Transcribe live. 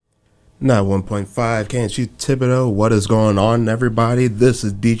Not 1.5, KNSU Thibodeau. What is going on, everybody? This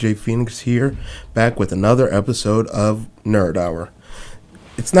is DJ Phoenix here, back with another episode of Nerd Hour.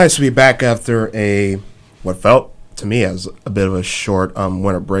 It's nice to be back after what felt to me as a bit of a short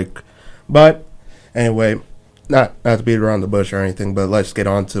winter break. But anyway, not to beat around the bush or anything, but let's get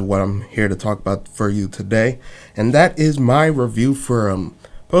on to what I'm here to talk about for you today. And that is my review for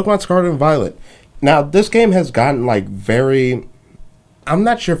Pokemon Scarlet and Violet. Now, this game has gotten I'm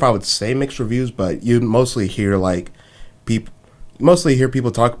not sure if I would say mixed reviews, but you mostly hear people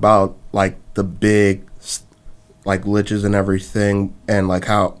talk about the big glitches and everything, and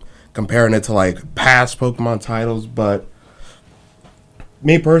how comparing it to past Pokemon titles. But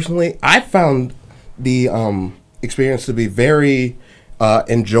me personally, I found the experience to be very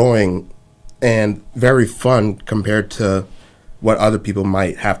enjoying and very fun compared to what other people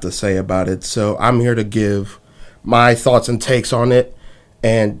might have to say about it. So I'm here to give my thoughts and takes on it,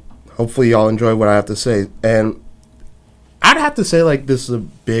 and hopefully y'all enjoy what I have to say. And I'd have to say this is a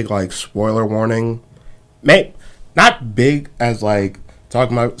big spoiler warning. Not big as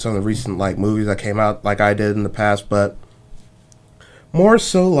talking about some of the recent movies that came out like I did in the past, but more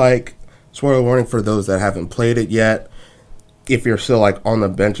so spoiler warning for those that haven't played it yet, if you're still on the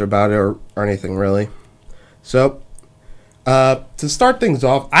bench about it or anything really. So to start things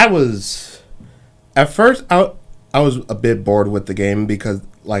off, I was a bit bored with the game because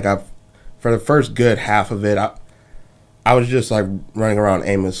for the first good half of it, I was just running around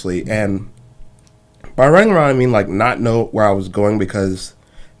aimlessly, and by running around I mean not know where I was going, because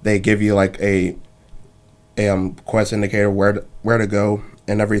they give you a quest indicator where to go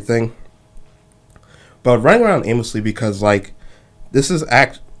and everything. But running around aimlessly because this is for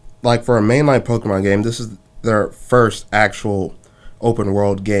a mainline Pokemon game, this is their first actual open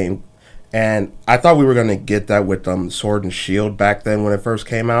world game. And I thought we were going to get that with Sword and Shield back then when it first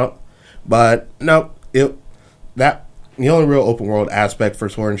came out. But no, the only real open world aspect for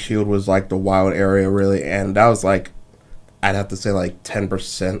Sword and Shield was the wild area really, and that was I'd have to say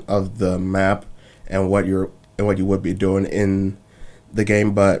 10% of the map and what you would be doing in the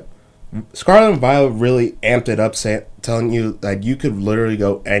game. But Scarlet and Violet really amped it up, telling you that you could literally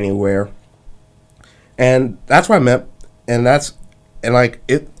go anywhere. And that's what I meant.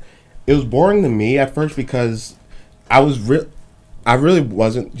 It was boring to me at first because I really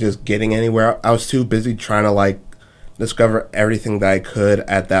wasn't just getting anywhere. I was too busy trying to discover everything that I could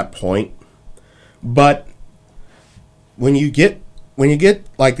at that point. But when you get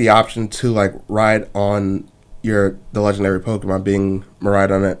the option to ride on the legendary Pokemon, being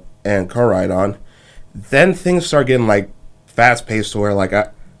Miraidon and Koraidon, then things start getting fast paced to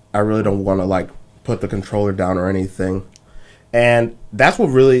where I really don't want to put the controller down or anything. And that's what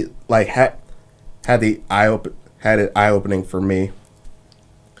really had it eye opening for me.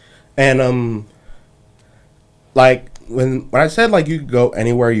 And when I said you could go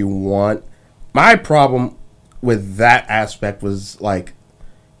anywhere you want, my problem with that aspect was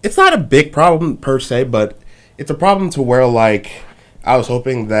it's not a big problem per se, but it's a problem to where I was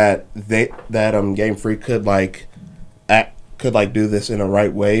hoping that Game Freak could do this in a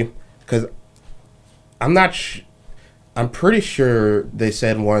right way, because I'm pretty sure they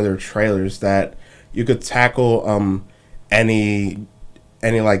said in one of their trailers that you could tackle any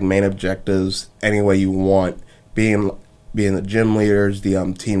main objectives any way you want, being the gym leaders,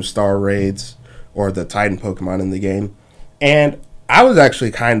 the Team Star raids, or the Titan Pokemon in the game. And I was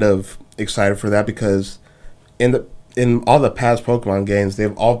actually kind of excited for that, because in all the past Pokemon games,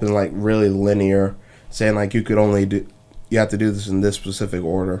 they've all been really linear, saying you have to do this in this specific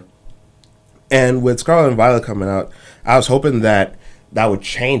order. And with Scarlet and Violet coming out, I was hoping that would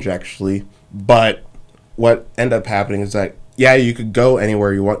change actually. But what ended up happening is you could go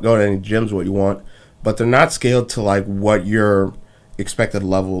anywhere you want, go to any gyms what you want, but they're not scaled to what your expected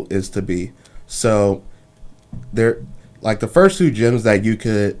level is to be. So they're the first two gyms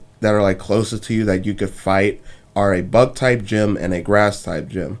that are closest to you that you could fight are a bug type gym and a grass type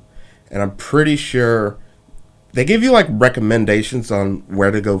gym. And I'm pretty sure they give you recommendations on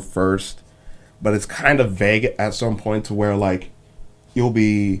where to go first, but it's kind of vague at some point to where you'll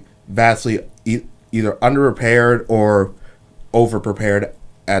be vastly either underprepared or overprepared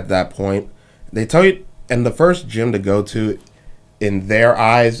at that point. They tell you, and the first gym to go to in their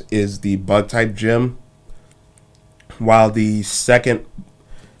eyes is the bug type gym, while the second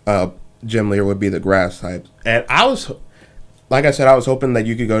gym leader would be the grass type. And I was hoping that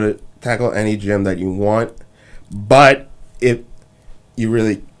you could go to tackle any gym that you want, but you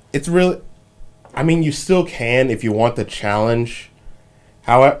still can if you want the challenge.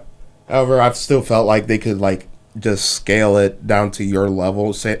 However, I've still felt they could just scale it down to your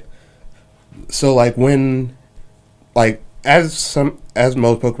level. So like when like as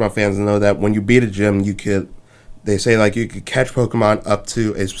most Pokemon fans know that when you beat a gym, you could they say like you could catch Pokemon up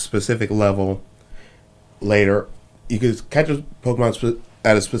to a specific level later. You could catch a Pokemon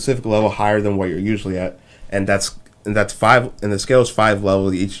at a specific level higher than what you're usually at, and that's five. And the scale is 5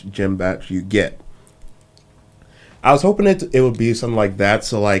 levels each gym batch you get. I was hoping it would be something like that.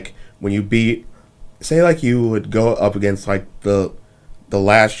 So like when you beat, say like you would go up against like the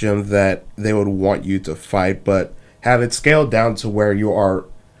last gym that they would want you to fight, but have it scaled down to where you are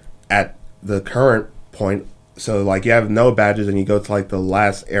at the current point. So like you have no badges and you go to like the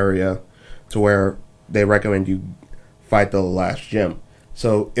last area to where they recommend you fight the last gym.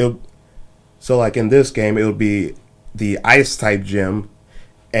 So like in this game it would be the ice type gym,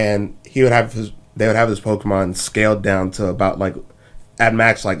 and they would have his Pokemon scaled down to about like at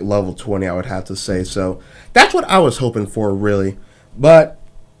max like level 20, I would have to say. So that's what I was hoping for really. But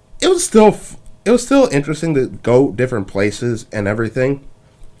it was still interesting to go different places and everything.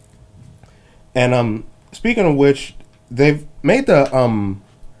 And speaking of which, they've made the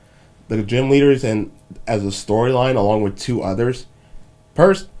gym leaders and as a storyline along with two others.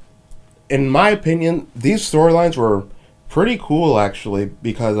 First, in my opinion, these storylines were pretty cool actually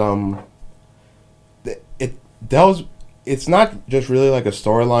because it delves. It's not just really like a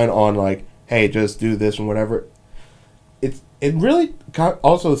storyline on like, hey, just do this and whatever. It really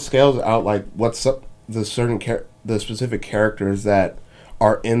also scales out like what's up the specific characters that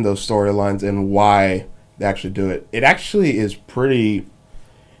are in those storylines and why they actually do it. It actually is pretty.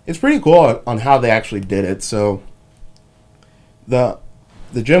 It's pretty cool on how they actually did it. So the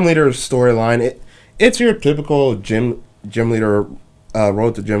gym leader storyline, it's your typical gym leader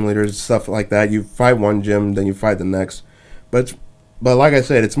road to gym leaders, stuff like that. You fight one gym, then you fight the next. But like I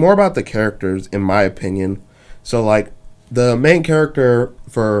said, it's more about the characters in my opinion. So like the main character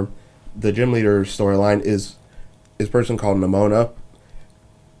for the gym leader storyline is this person called Nimona,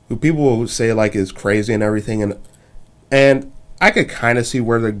 who people will say like is crazy and everything, and I could kind of see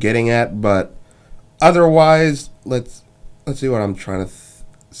where they're getting at, but otherwise, let's see what I'm trying to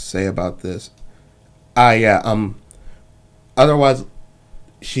say about this. Yeah. Otherwise,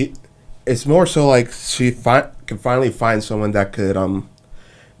 it's more so like she can finally find someone that could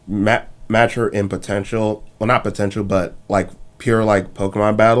match her in potential. Well, not potential, but like pure like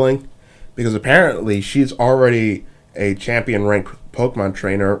Pokemon battling, because apparently she's already a champion ranked Pokemon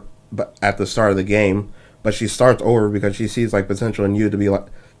trainer, but at the start of the game, but she starts over because she sees like potential in you to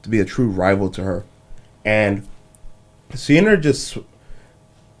be a true rival to her, and seeing her just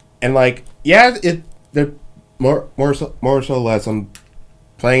and like yeah, they're more so less. I'm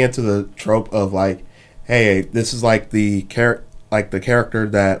playing into the trope of like, hey, this is like the character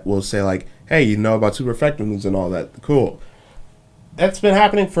that will say like, hey, you know about super effective moves and all that. Cool. That's been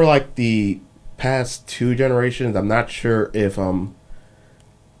happening for like the past 2 generations. I'm not sure if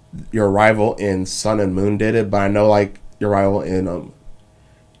your rival in Sun and Moon did it, but I know like your rival in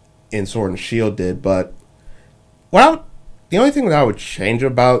Sword and Shield did. But the only thing that I would change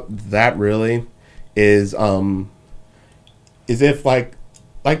about that really is if like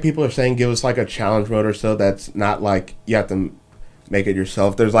people are saying, give us like a challenge mode or so that's not like you have to make it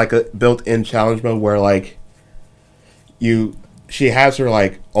yourself. There's like a built-in challenge mode where like she has her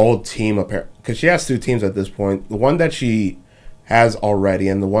like old team because she has 2 teams at this point. The one that she has already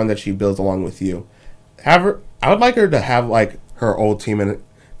and the one that she builds along with you. I would like her to have like her old team and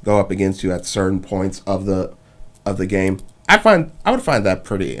go up against you at certain points of the game. I would find that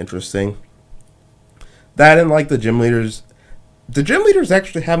pretty interesting. That and like the gym leaders. The gym leaders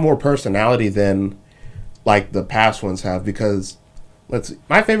actually have more personality than like the past ones have, because let's see,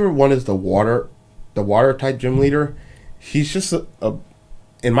 my favorite one is the water type gym leader. He's just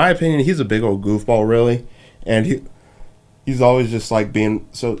in my opinion, he's a big old goofball really, and he's always just like being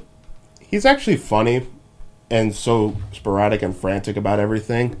so. He's actually funny, and so sporadic and frantic about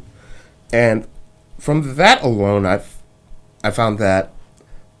everything, and from that alone, I found that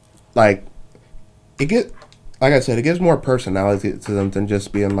like like I said, it gives more personality to them than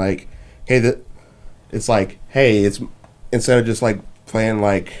just being like, hey, it's like, hey, it's instead of just like playing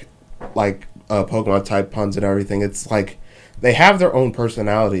like Pokemon type puns and everything. It's like they have their own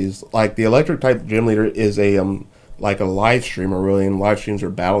personalities. Like the electric type gym leader is a like a live streamer really, and live streams are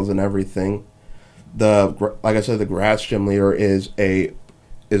battles and everything. Like I said, the grass gym leader is an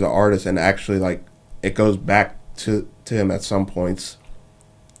artist, and actually like it goes back to him at some points.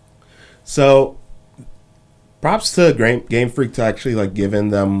 So props to Game Freak to actually like giving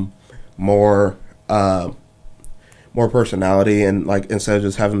them more personality, and like instead of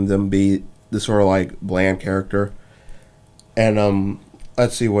just having them be the sort of like bland character. And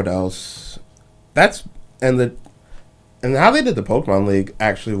let's see what else. that's and the and how they did the Pokemon League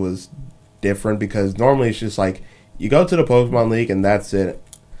actually was different because normally it's just like you go to the Pokemon League and that's it.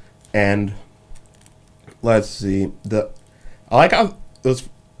 And let's see, the I like how it was.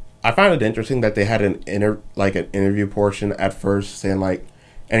 I find it interesting that they had an an interview portion at first saying like,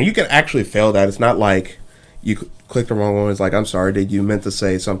 and you can actually fail that. It's not like you click the wrong one. It's like, I'm sorry, did you meant to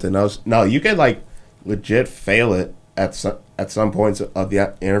say something else? No, you can like legit fail it at some points of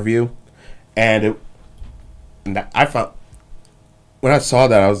the interview, and I found when I saw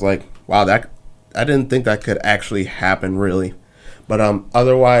that I was like, wow, that I didn't think that could actually happen really, but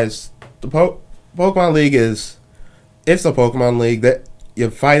otherwise the Pokemon League is it's the Pokemon League that you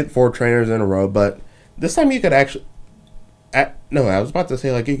fight 4 trainers in a row, but this time you could actually. No, I was about to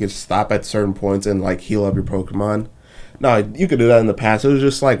say like you could stop at certain points and like heal up your Pokemon. No, you could do that in the past. It was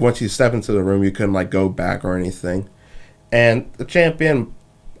just like once you step into the room, you couldn't like go back or anything. And the champion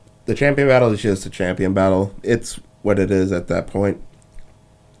battle is just a champion battle. It's what it is at that point.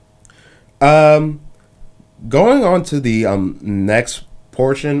 Um, Going on to the next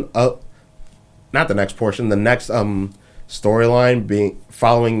portion of not the next portion, the next storyline being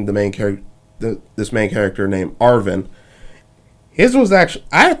following the main character, this main character named Arvin. His was actually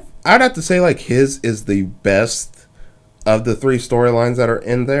I'd have to say like his is the best of the 3 storylines that are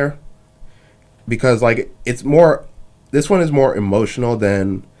in there because like it's more this one is more emotional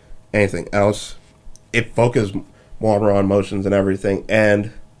than anything else. It focuses more on emotions and everything,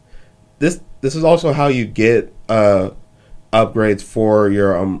 and this is also how you get upgrades for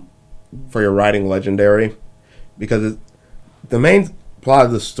your riding legendary because the main plot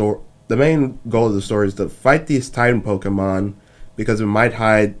of the story, the main goal of the story is to fight these Titan Pokemon because it might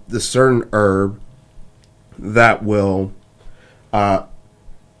hide the certain herb that will, that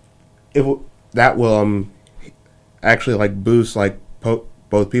will actually like boost like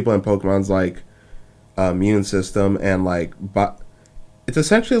both people and Pokemon's like immune system and like it's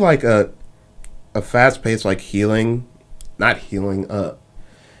essentially like a fast paced like healing, not healing.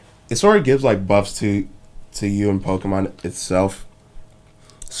 It sort of gives like buffs to you and Pokemon itself.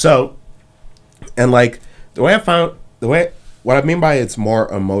 So, and like what I mean by it's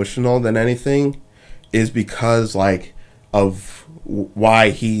more emotional than anything is because like of why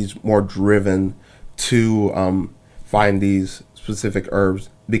he's more driven to find these specific herbs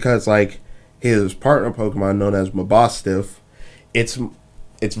because like his partner Pokemon known as Mabostiff, it's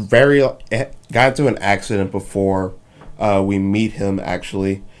it got into an accident before we meet him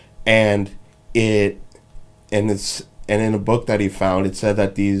actually, and and in a book that he found, it said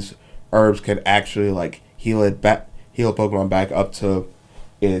that these herbs could actually like heal a Pokemon back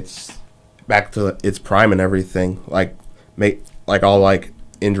to its prime and everything. Like make like all like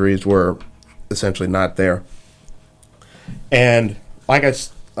injuries were essentially not there. And like I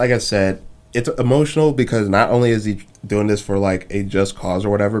said, it's emotional because not only is he doing this for like a just cause or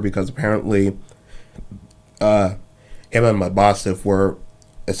whatever, because apparently, him and Mabostiff were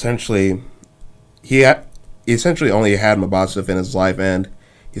essentially he essentially only had Mabostiff in his life, and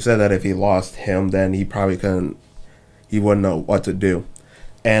he said that if he lost him, then he probably he wouldn't know what to do.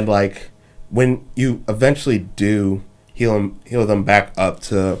 And like when you eventually do heal them back up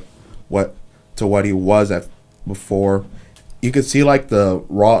to what he was at before, you could see like the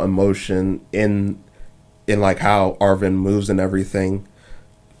raw emotion in like how Arvin moves and everything.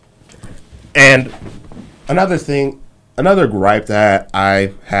 And another gripe that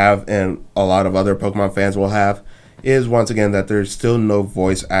I have and a lot of other Pokemon fans will have is once again that there's still no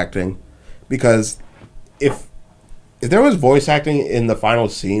voice acting, because if there was voice acting in the final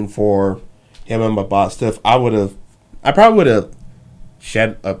scene for him and Mabostiff, I probably would have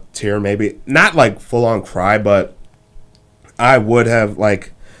shed a tear, maybe not like full on cry, but I would have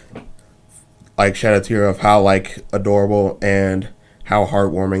like shed a tear of how like adorable and how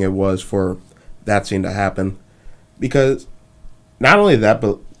heartwarming it was for that scene to happen. Because not only that,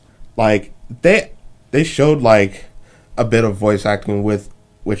 but like they showed like a bit of voice acting with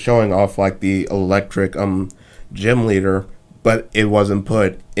showing off like the electric gym leader, but it wasn't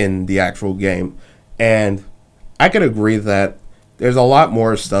put in the actual game. And I could agree that there's a lot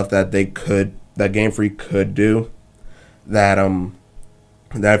more stuff that Game Freak could do that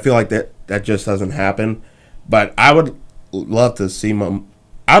I feel like that just doesn't happen. But I would love to see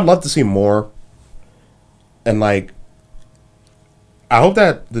I'd love to see more. And like I hope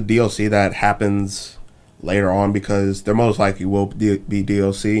that the DLC that happens later on, because there most likely will be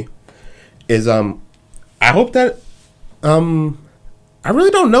DLC, is I hope that I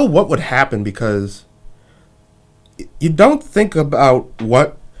really don't know what would happen, because you don't think about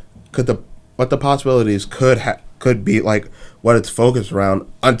what the possibilities could be like what it's focused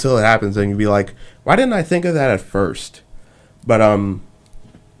around until it happens, and you'd be like, why didn't I think of that at first? But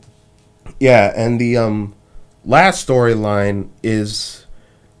yeah, and the last storyline is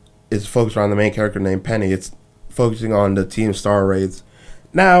focused around the main character named Penny. It's focusing on the Team Star raids.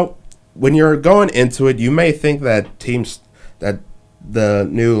 Now, when you're going into it, you may think that the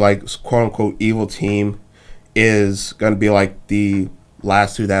new like quote unquote evil team is gonna be like the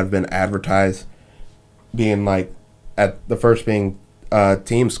last two that have been advertised, being like at the first being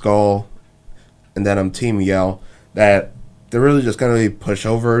Team Skull and then Team Yell. That they're really just gonna be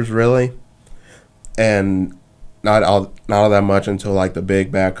pushovers, really, and not all that much until like the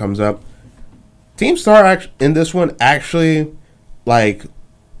big bad comes up. Team Star in this one actually like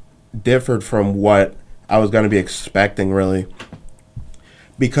differed from what I was going to be expecting, really,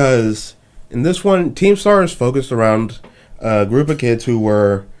 because in this one Team Star is focused around a group of kids who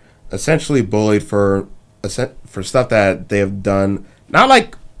were essentially bullied for stuff that they have done. Not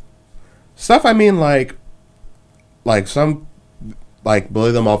like stuff, I mean like some like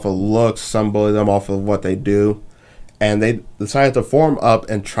bully them off of looks, some bully them off of what they do, and they decided to form up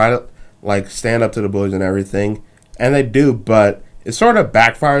and try to like stand up to the bullies and everything, and they do, but it sort of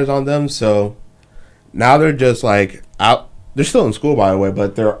backfires on them. So now they're just like out. They're still in school, by the way,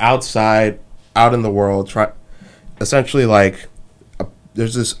 but they're outside, out in the world. Essentially, like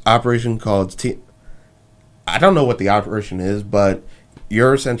there's this operation called I don't know what the operation is, but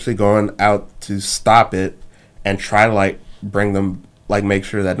you're essentially going out to stop it and try to like bring them, like make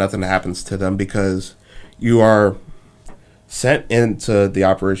sure that nothing happens to them, because you are sent into the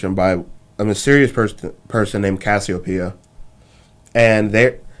operation by a mysterious person named Cassiopeia, and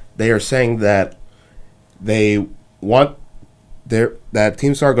they are saying that they want that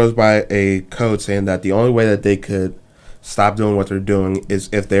Team Star goes by a code saying that the only way that they could stop doing what they're doing is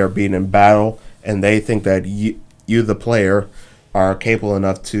if they are beaten in battle, and they think that you the player are capable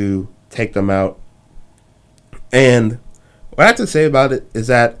enough to take them out. And what I have to say about it is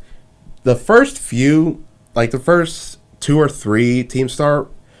that the first few, like the first 2 or 3 Team Star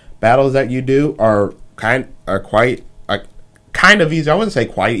battles that you do are kind of easy. I wouldn't say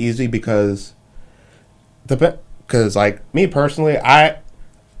quite easy, because like me personally,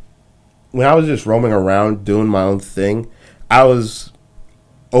 when I was just roaming around doing my own thing, I was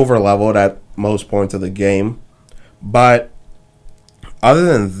over leveled at most points of the game. But other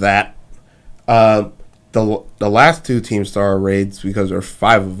than that, the last 2 Team Star raids, because there are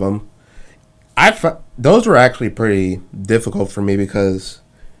 5 of them, those were actually pretty difficult for me, because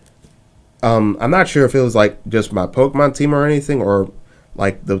I'm not sure if it was like just my Pokemon team or anything, or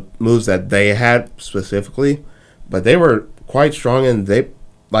like the moves that they had specifically, but they were quite strong, and they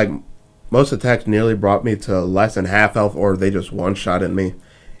like most attacks nearly brought me to less than half health, or they just one-shotted me.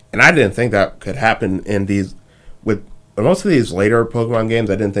 And I didn't think that could happen in these with most of these later Pokemon games.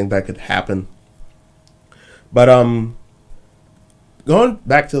 I didn't think that could happen. But going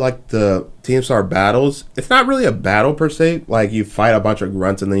back to like the Team Star battles, it's not really a battle per se. Like you fight a bunch of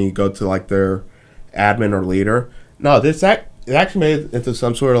grunts and then you go to like their admin or leader. No, it actually made it into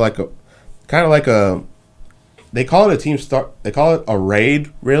some sort of like a kind of like a, they call it a Team Star. They call it a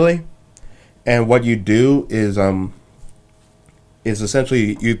raid, really. And what you do is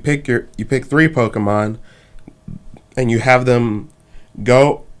essentially you pick 3 Pokemon, and you have them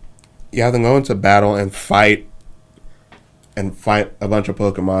go into battle and fight a bunch of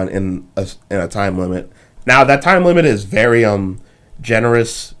Pokemon in a time limit. Now that time limit is very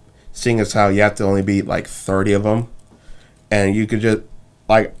generous, seeing as how you have to only beat like 30 of them, and you could just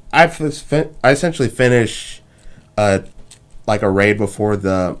like I essentially finish like a raid before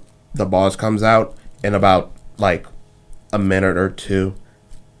the boss comes out in about like a minute or 2.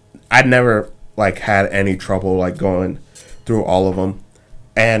 I'd never like had any trouble like going through all of them,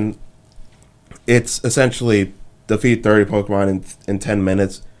 and it's essentially defeat 30 Pokemon in 10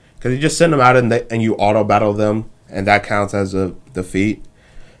 minutes, because you just send them out and you auto battle them, and that counts as a defeat.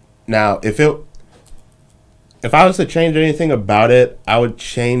 Now, if I was to change anything about it, I would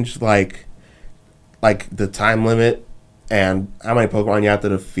change like the time limit and how many Pokemon you have to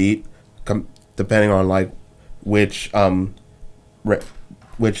defeat, depending on like which Team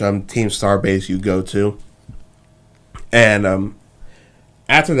Star base you go to, and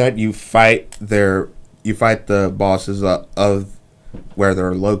after that you fight the bosses of where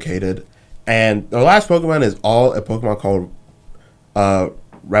they're located. And the last Pokemon is all a Pokemon called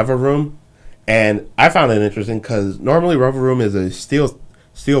Reverum. And I found it interesting because normally Reverum is a steel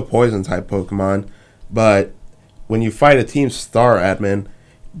poison type Pokemon, but when you fight a Team Star admin,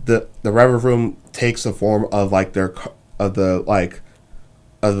 the Reverum takes the form of like the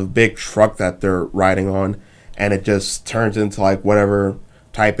big truck that they're riding on, and it just turns into like whatever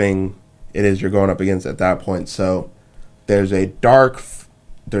typing it is you're going up against at that point. So there's a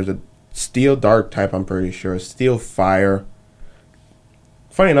there's a steel dark type, I'm pretty sure, a steel fire.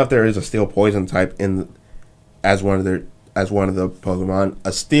 Funny enough, there is a steel poison type in as one of the Pokemon,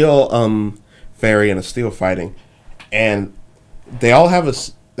 a steel fairy and a steel fighting, and they all have a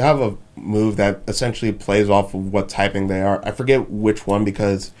move that essentially plays off of what typing they are. I forget which one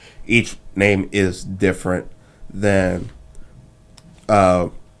because each name is different than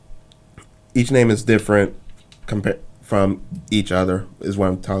each name is different from each other is what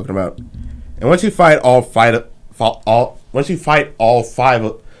I'm talking about. And once you fight once you fight all five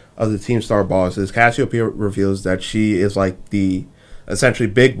of the Team Star bosses, Cassiopeia reveals that she is like the essentially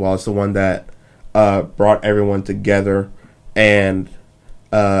big boss, the one that brought everyone together, and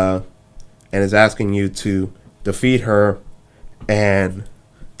is asking you to defeat her and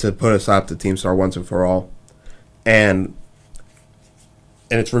to put a stop to Team Star once and for all. And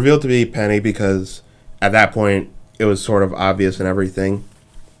it's revealed to be Penny because at that point it was sort of obvious and everything.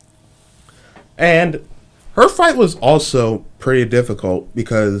 And her fight was also pretty difficult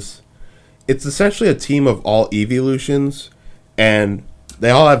because it's essentially a team of all evolutions, and they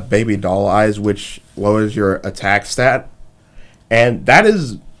all have baby doll eyes, which lowers your attack stat. And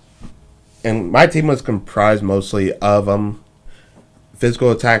my team was comprised mostly of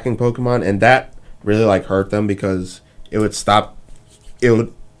physical attacking Pokemon, and that really like hurt them because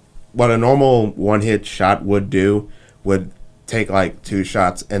what a normal one hit shot would do would take like 2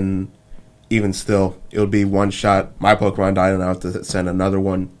 shots, and even still it would be 1 shot. My Pokemon died and I have to send another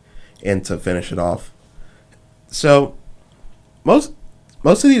one in to finish it off. So most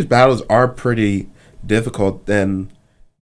of these battles are pretty difficult, and